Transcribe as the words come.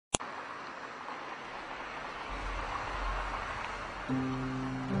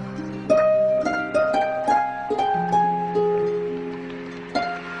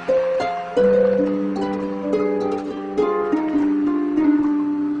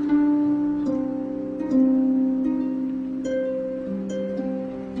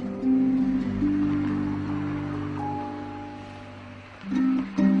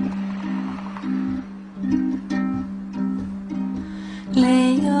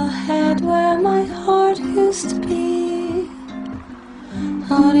Lay your head where my heart used to be,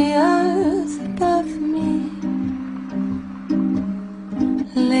 on the earth above me.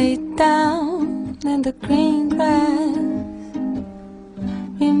 Lay down in the green grass,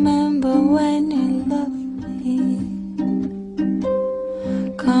 remember when you loved me.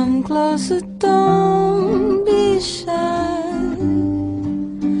 Come closer, don't be shy.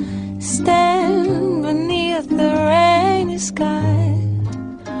 Stand beneath the rainy sky.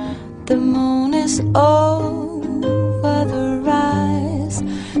 The moon is over the rise.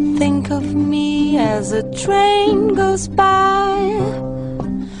 Think of me as a train goes by.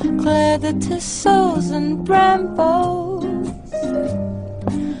 Clear the thistles and brambles.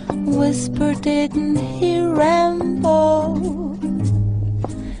 Whisper, didn't he ramble?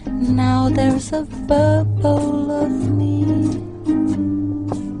 Now there's a bubble of me,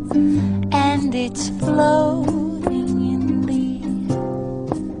 and it's floating in the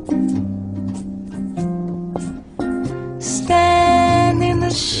stand in the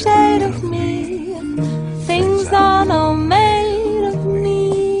shade of me. Things are not made of me.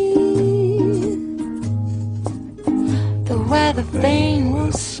 The weather vane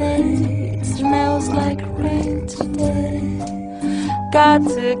will say it smells like rain today. God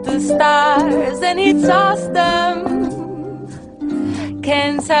took the stars and he tossed them.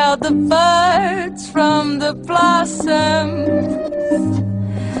 Can't tell the birds from the blossoms.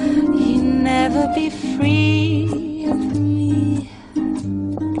 You'll never be free of me.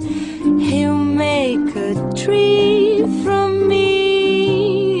 He'll make a tree from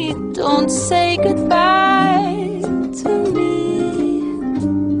me. Don't say goodbye to me.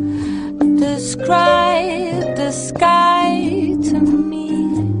 Describe the sky to me.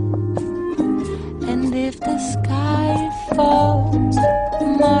 And if the sky falls,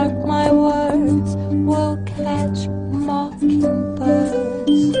 mark my words, we'll catch mockingbirds.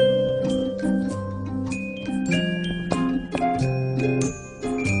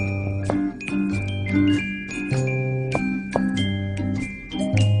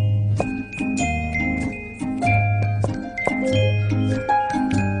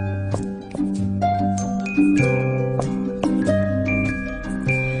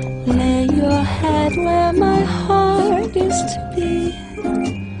 Lay your head where my heart used to be.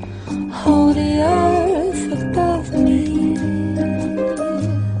 Hold the earth